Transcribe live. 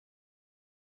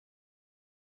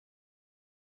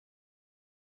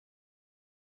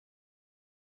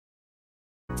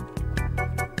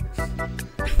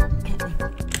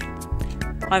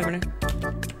Hi everyone.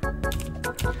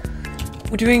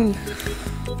 We're doing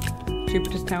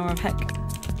Jupiter's Tower of Heck.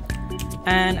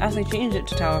 And as I changed it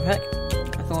to Tower of Heck,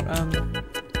 I thought,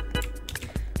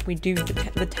 we do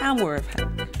the Tower of Heck.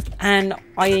 And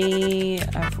I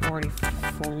have already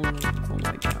fallen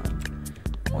way down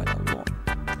quite a lot.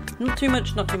 Not too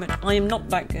much, not too much. I am not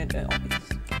that good at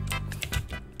obbies.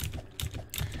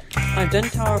 I've done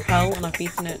Tower of Hell and I've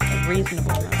beaten it a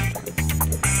reasonable amount of times.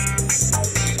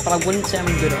 But I wouldn't say I'm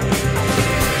good at it.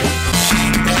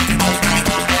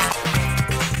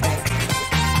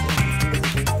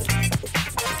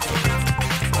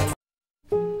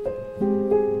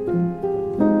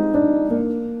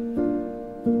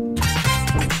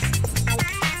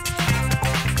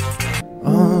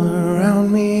 All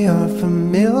around me are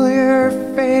familiar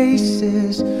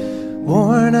faces,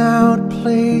 worn out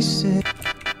places.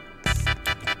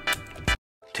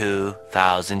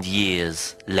 2,000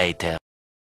 years later.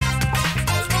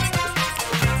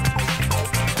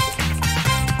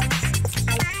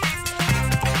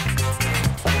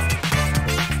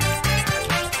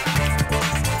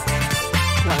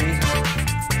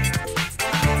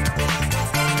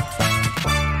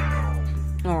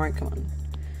 Alright, come on.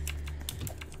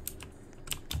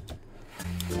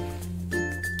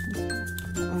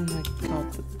 Oh my god,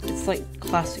 it's like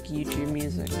classic YouTube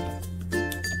music.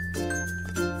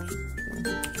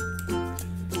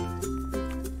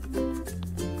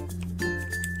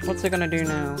 What's it gonna do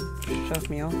now? Shove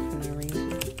me off for no reason.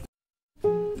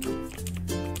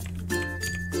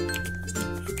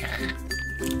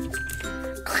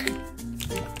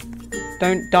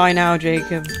 Don't die now,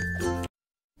 Jacob.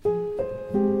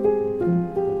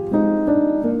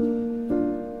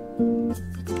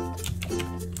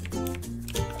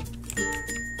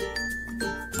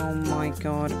 Oh my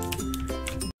god.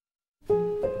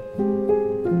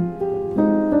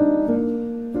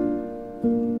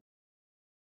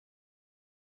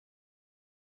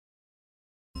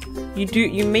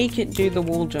 You make it do the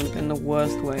wall jump in the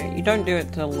worst way. You don't do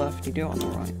it to the left, you do it on the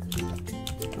right.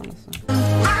 Honestly.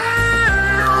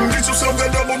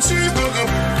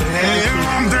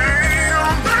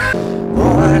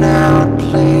 Worn out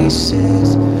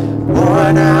places,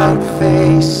 worn out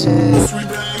faces.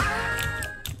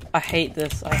 I hate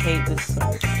this. I hate this so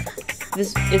much.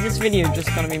 Is this video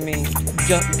just gonna be me?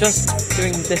 Just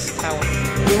doing this tower.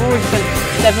 We've already spent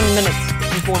 7 minutes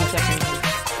and 4 seconds.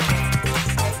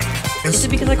 Is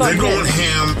it because I got They're going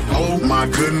ham. Oh my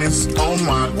goodness. Oh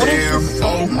my damn.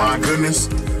 Oh my goodness.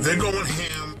 They're going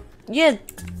ham. Yeah.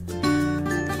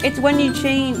 It's when you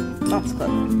change. That's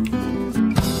clever.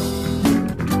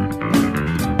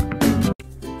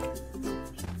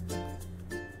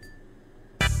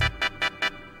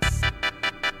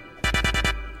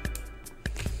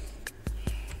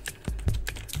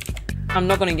 I'm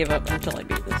not gonna give up until I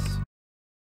beat this.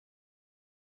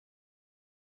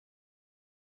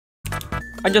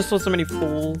 I just saw somebody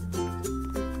fall.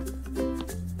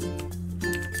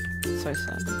 So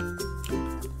sad.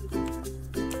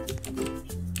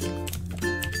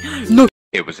 No!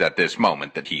 It was at this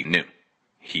moment that he knew.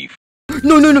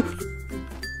 No, no, no!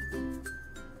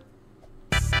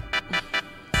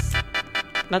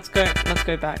 Let's go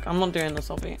back. I'm not doing this,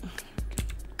 I'll be.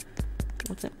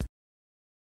 What's it?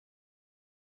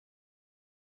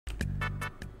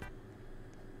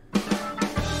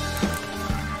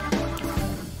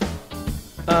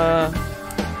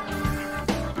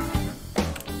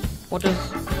 What does...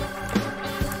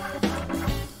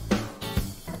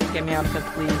 Get me out of here,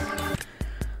 please.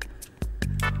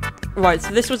 Right,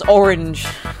 so this was orange.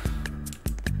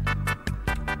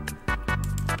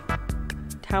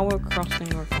 Tower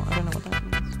crossing or... I don't know what that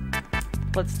means.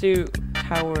 Let's do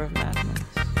Tower of Madness.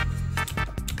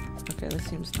 Okay, this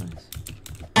seems nice.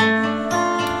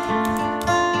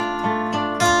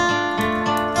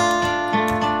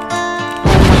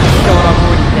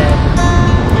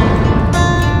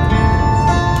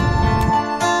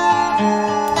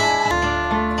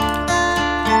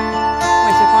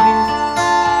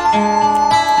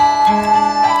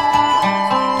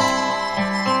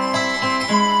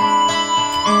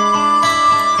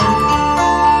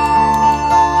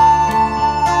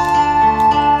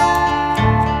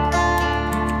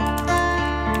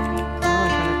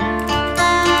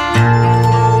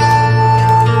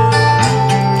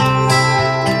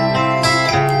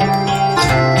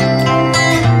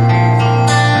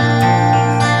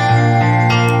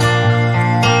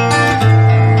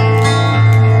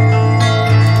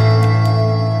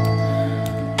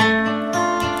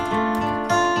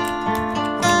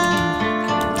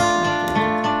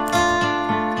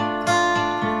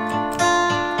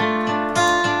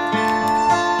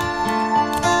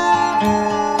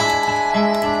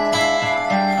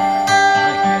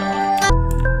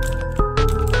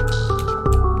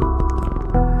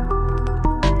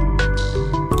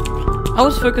 I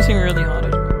was focusing really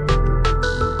hard.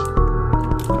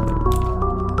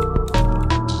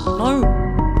 No!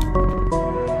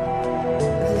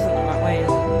 This isn't the right way, is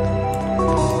it?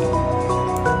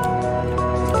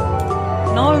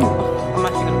 No! I'm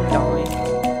actually gonna die.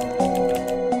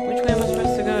 Which way am I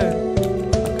supposed to go?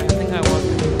 Okay, I think I was.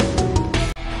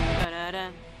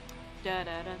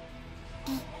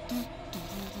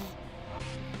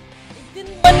 It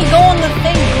didn't let me go on the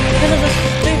thing because of the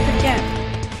stupid gap.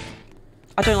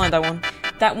 I don't like that one.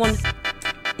 That one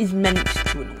is meant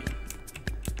to annoy me.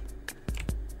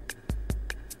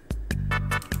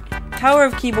 Tower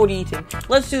of keyboard eating.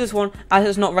 Let's do this one as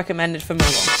it's not recommended for mobile.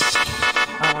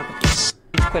 I want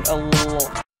to quit a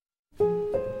lot.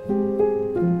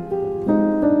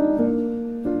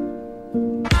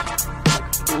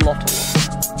 A lot.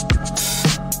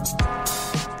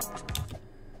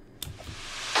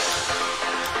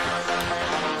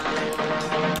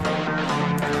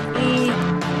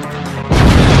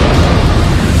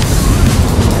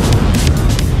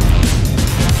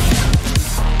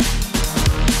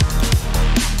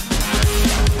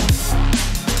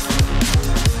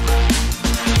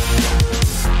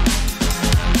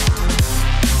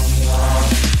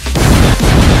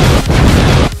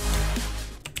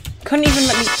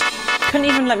 Couldn't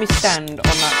even let me stand on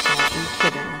that part. Are you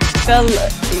kidding? Fell.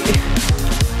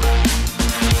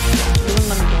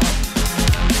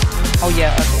 Oh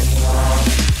yeah, okay.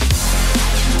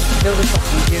 Build this up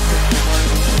easier because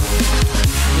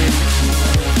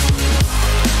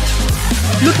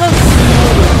look how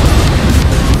small.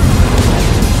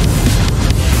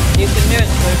 You can do it,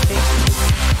 Sophie.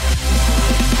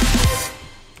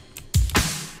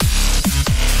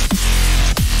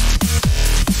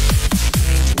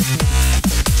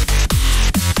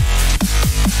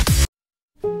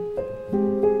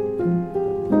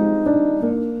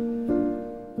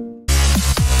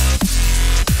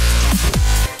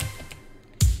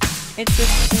 It's a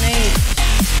snake.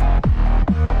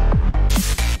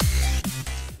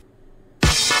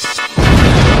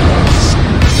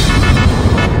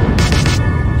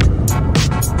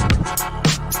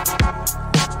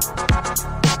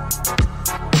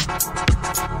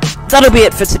 That'll be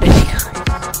it for today, guys.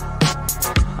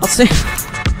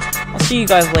 I'll see you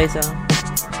guys later.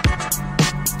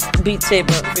 Beat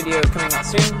Saber video coming out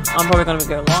soon. I'm probably gonna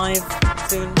go live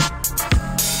soon.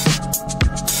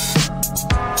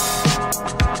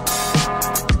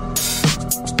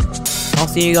 I'll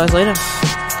see you guys later.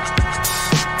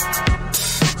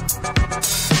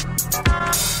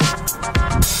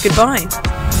 Goodbye.